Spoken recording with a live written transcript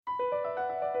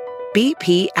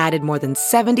BP added more than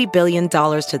 $70 billion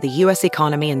to the U.S.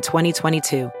 economy in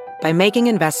 2022 by making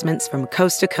investments from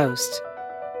coast to coast.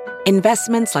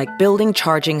 Investments like building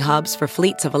charging hubs for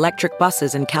fleets of electric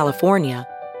buses in California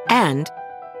and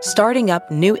starting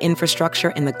up new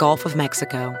infrastructure in the Gulf of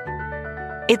Mexico.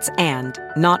 It's and,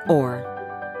 not or.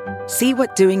 See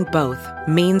what doing both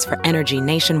means for energy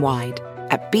nationwide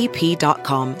at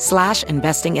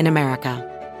bp.com/investing in America.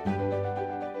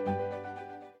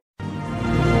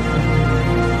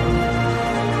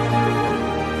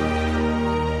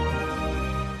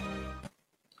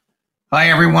 Hi,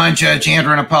 everyone. Judge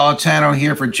Andrew Napolitano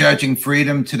here for Judging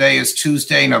Freedom. Today is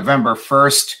Tuesday, November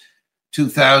 1st,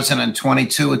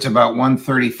 2022. It's about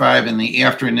 1:35 in the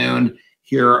afternoon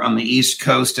here on the East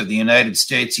Coast of the United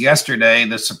States. Yesterday,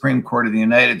 the Supreme Court of the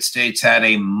United States had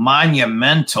a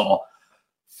monumental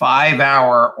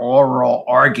 5-hour oral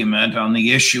argument on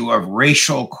the issue of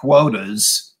racial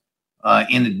quotas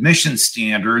in admission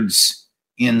standards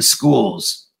in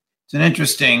schools. It's an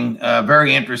interesting,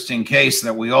 very interesting case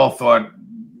that we all thought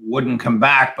wouldn't come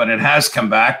back, but it has come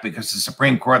back because the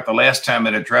Supreme Court, the last time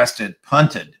it addressed it,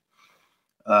 punted.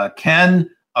 Can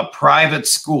a private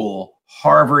school,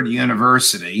 Harvard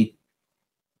University,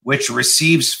 which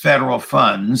receives federal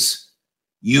funds,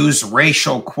 use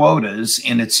racial quotas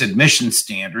in its admission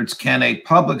standards? Can a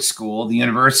public school, the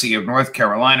University of North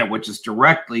Carolina, which is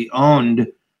directly owned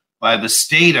by the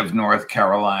state of North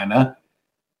Carolina,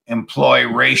 employ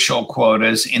racial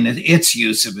quotas in its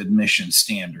use of admission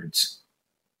standards?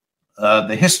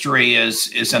 The history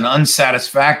is an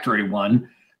unsatisfactory one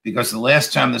because the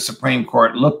last time the Supreme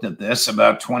Court looked at this,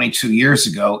 about 22 years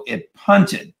ago, it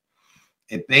punted.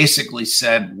 It basically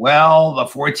said, well, the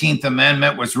 14th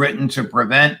Amendment was written to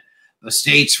prevent the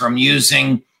states from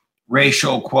using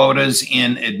racial quotas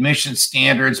in admission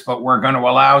standards, but we're going to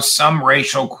allow some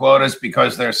racial quotas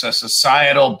because there's a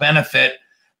societal benefit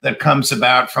that comes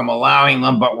about from allowing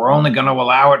them, but we're only going to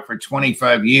allow it for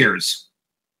 25 years.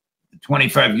 The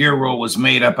 25-year rule was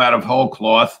made up out of whole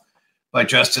cloth by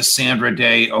Justice Sandra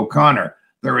Day O'Connor.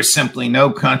 There is simply no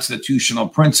constitutional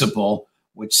principle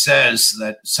which says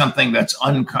that something that's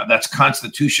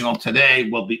constitutional today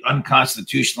will be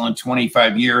unconstitutional in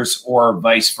 25 years or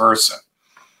vice versa.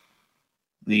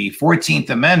 The 14th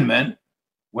Amendment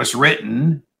was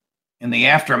written in the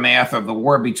aftermath of the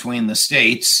war between the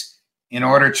states in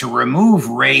order to remove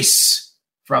race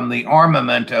from the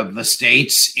armament of the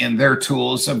states in their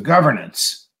tools of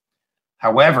governance.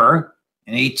 However,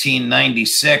 in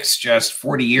 1896, just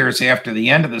 40 years after the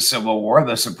end of the Civil War,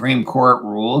 the Supreme Court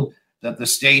ruled that the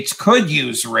states could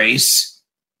use race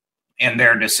in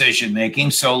their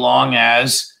decision-making so long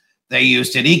as they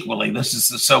used it equally. This is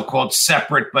the so-called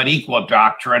separate but equal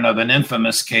doctrine of an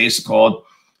infamous case called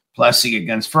Plessy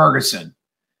against Ferguson.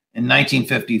 In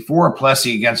 1954,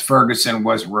 Plessy against Ferguson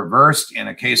was reversed in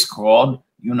a case called,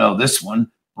 you know this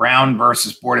one, Brown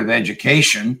versus Board of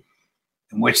Education,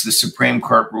 in which the Supreme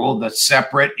Court ruled that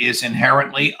separate is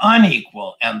inherently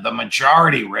unequal, and the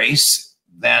majority race,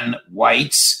 then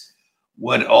whites,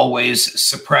 would always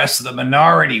suppress the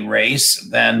minority race,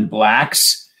 then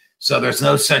blacks. So there's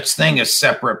no such thing as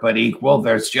separate but equal.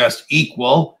 There's just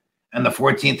equal, and the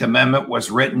 14th Amendment was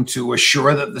written to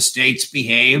assure that the states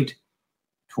behaved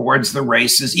towards the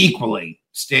races equally,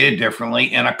 stated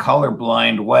differently, in a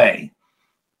colorblind way.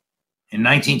 In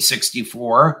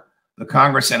 1964, the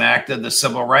Congress enacted the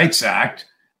Civil Rights Act,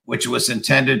 which was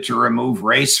intended to remove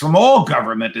race from all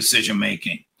government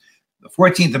decision-making. The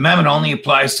 14th Amendment only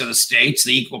applies to the states.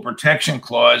 The Equal Protection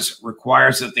Clause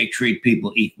requires that they treat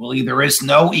people equally. There is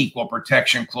no Equal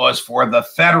Protection Clause for the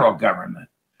federal government.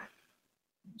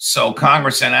 So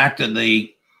Congress enacted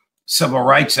the Civil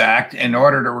Rights Act in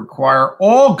order to require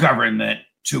all government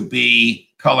to be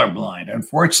colorblind.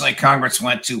 Unfortunately, Congress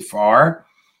went too far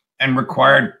and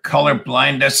required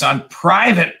colorblindness on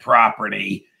private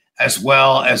property as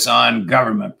well as on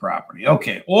government property.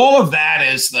 Okay, all of that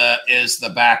is the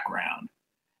background,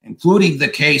 including the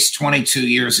case 22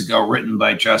 years ago written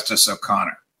by Justice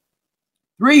O'Connor.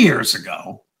 3 years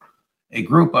ago, a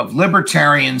group of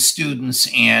libertarian students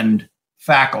and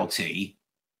faculty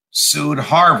sued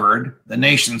Harvard, the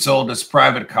nation's oldest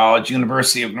private college,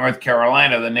 University of North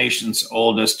Carolina, the nation's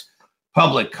oldest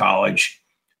public college,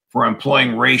 for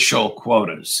employing racial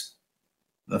quotas.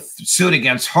 The suit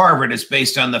against Harvard is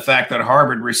based on the fact that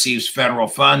Harvard receives federal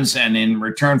funds, and in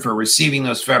return for receiving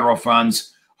those federal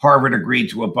funds, Harvard agreed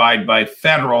to abide by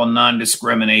federal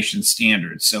non-discrimination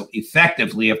standards. So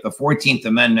effectively, if the 14th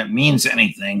Amendment means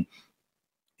anything,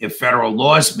 if federal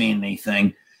laws mean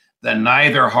anything, then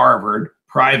neither Harvard,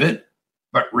 private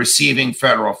but receiving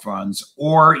federal funds,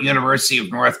 or University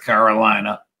of North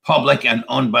Carolina, public and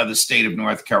owned by the state of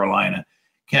North Carolina,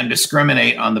 can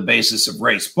discriminate on the basis of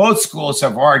race. Both schools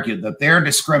have argued that their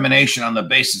discrimination on the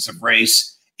basis of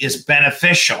race is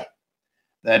beneficial,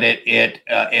 that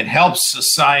it helps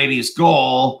society's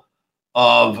goal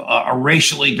of a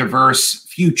racially diverse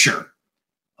future,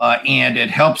 and it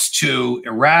helps to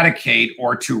eradicate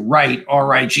or to right,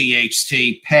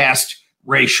 R-I-G-H-T, past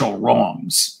racial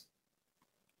wrongs.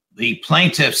 The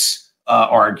plaintiffs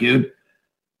argued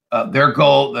their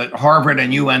goal, that Harvard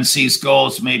and UNC's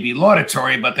goals may be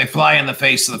laudatory, but they fly in the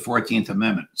face of the 14th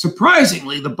Amendment.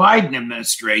 Surprisingly, the Biden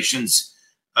administration's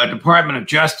Department of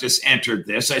Justice entered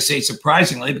this. I say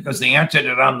surprisingly because they entered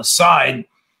it on the side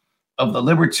of the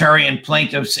libertarian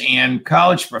plaintiffs and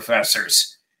college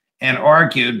professors, and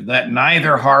argued that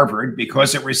neither Harvard,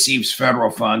 because it receives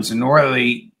federal funds, nor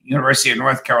the University of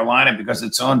North Carolina, because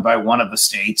it's owned by one of the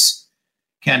states,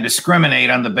 can discriminate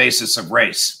on the basis of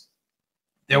race.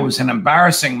 There was an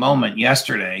embarrassing moment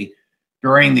yesterday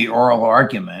during the oral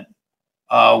argument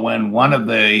when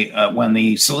when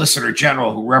the Solicitor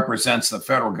General who represents the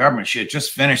federal government, she had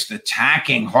just finished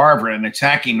attacking Harvard and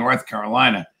attacking North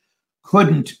Carolina,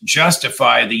 couldn't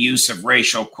justify the use of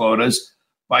racial quotas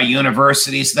by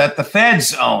universities that the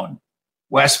feds own: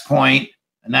 West Point,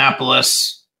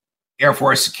 Annapolis, Air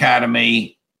Force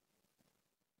Academy,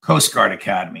 Coast Guard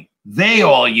Academy. They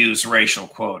all use racial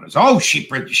quotas. Oh,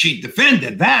 she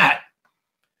defended that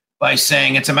by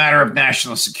saying it's a matter of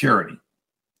national security.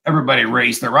 Everybody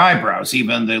raised their eyebrows.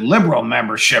 Even the liberal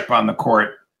membership on the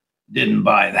court didn't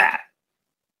buy that.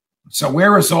 So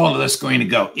where is all of this going to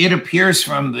go? It appears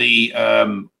from the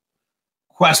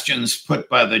questions put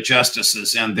by the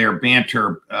justices and their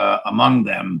banter among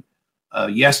them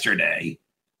yesterday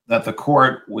that the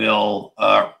court will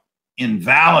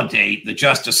invalidate the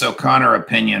Justice O'Connor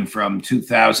opinion from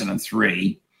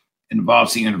 2003,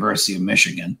 involves the University of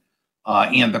Michigan.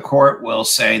 And the court will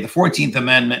say the 14th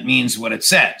Amendment means what it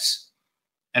says.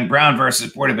 And Brown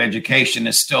versus Board of Education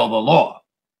is still the law.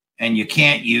 And you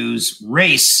can't use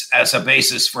race as a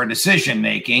basis for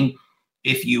decision-making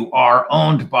if you are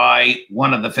owned by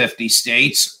one of the 50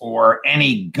 states or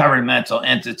any governmental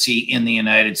entity in the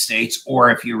United States,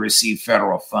 or if you receive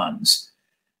federal funds.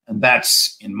 And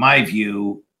that's, in my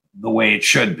view, the way it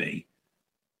should be.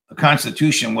 The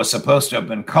Constitution was supposed to have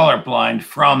been colorblind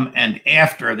from and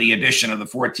after the addition of the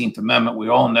 14th Amendment. We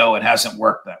all know it hasn't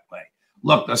worked that way.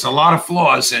 Look, there's a lot of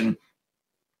flaws in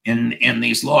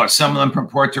these laws. Some of them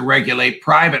purport to regulate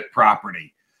private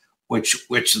property, which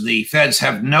the feds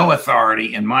have no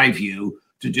authority, in my view,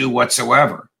 to do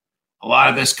whatsoever. A lot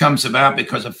of this comes about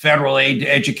because of federal aid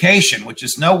to education, which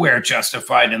is nowhere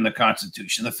justified in the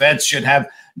Constitution. The feds should have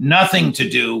nothing to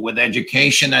do with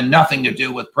education and nothing to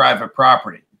do with private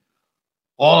property.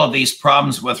 All of these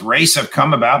problems with race have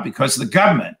come about because of the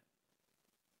government,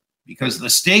 because of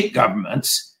the state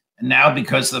governments, and now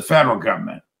because of the federal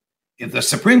government. If the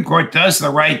Supreme Court does the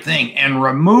right thing and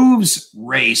removes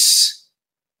race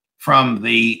from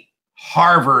the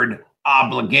Harvard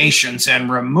obligations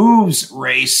and removes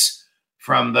race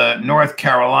from the North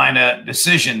Carolina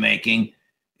decision-making,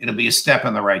 it'll be a step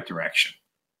in the right direction.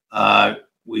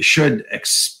 We should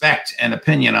expect an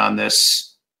opinion on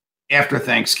this after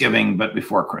Thanksgiving, but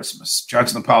before Christmas.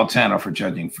 Judge Napolitano for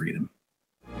Judging Freedom.